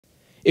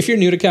If you're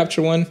new to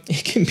Capture One,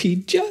 it can be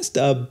just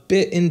a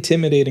bit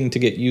intimidating to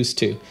get used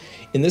to.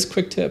 In this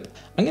quick tip,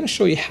 I'm going to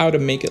show you how to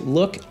make it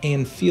look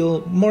and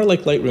feel more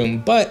like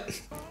Lightroom, but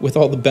with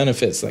all the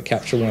benefits that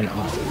Capture One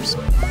offers.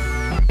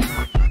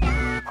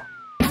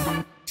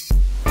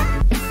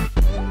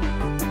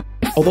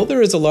 Although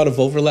there is a lot of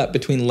overlap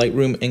between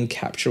Lightroom and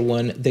Capture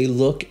One, they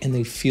look and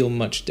they feel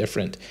much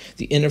different.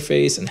 The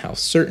interface and how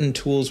certain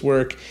tools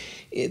work,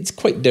 it's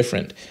quite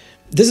different.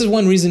 This is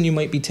one reason you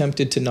might be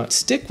tempted to not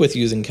stick with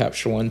using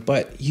Capture One,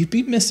 but you'd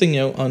be missing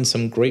out on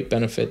some great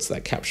benefits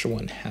that Capture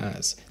One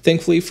has.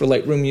 Thankfully for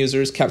Lightroom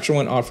users, Capture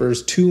One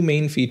offers two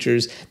main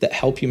features that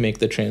help you make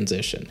the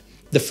transition.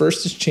 The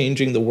first is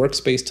changing the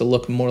workspace to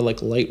look more like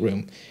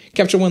Lightroom.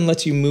 Capture One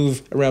lets you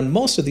move around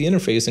most of the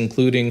interface,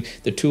 including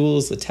the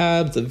tools, the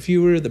tabs, the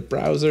viewer, the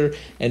browser,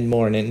 and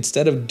more. And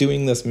instead of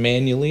doing this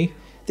manually,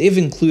 they've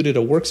included a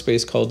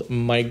workspace called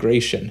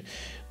Migration,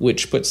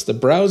 which puts the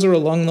browser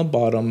along the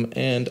bottom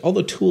and all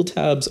the tool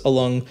tabs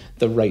along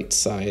the right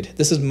side.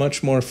 This is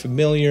much more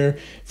familiar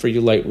for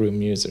you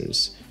Lightroom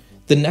users.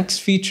 The next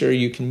feature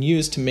you can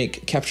use to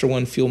make Capture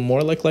One feel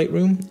more like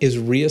Lightroom is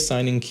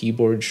reassigning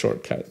keyboard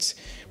shortcuts.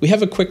 We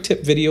have a quick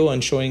tip video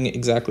on showing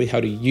exactly how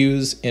to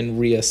use and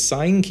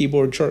reassign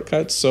keyboard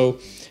shortcuts, so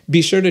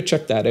be sure to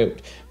check that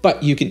out.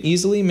 But you can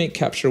easily make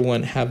Capture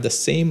One have the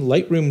same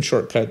Lightroom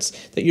shortcuts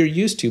that you're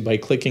used to by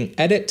clicking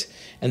Edit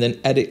and then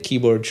Edit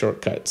Keyboard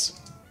Shortcuts.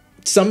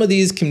 Some of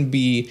these can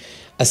be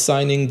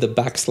assigning the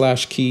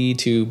backslash key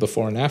to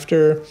before and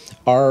after,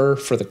 R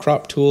for the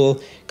crop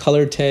tool,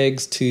 color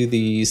tags to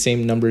the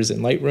same numbers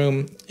in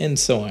Lightroom, and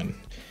so on.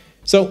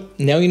 So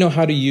now you know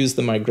how to use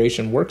the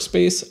migration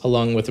workspace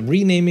along with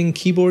renaming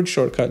keyboard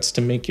shortcuts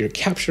to make your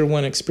Capture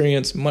One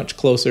experience much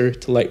closer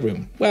to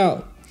Lightroom.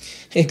 Well,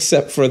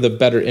 except for the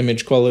better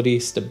image quality,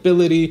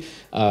 stability,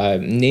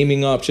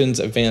 naming options,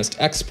 advanced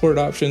export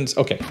options.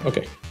 Okay,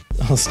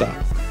 I'll stop.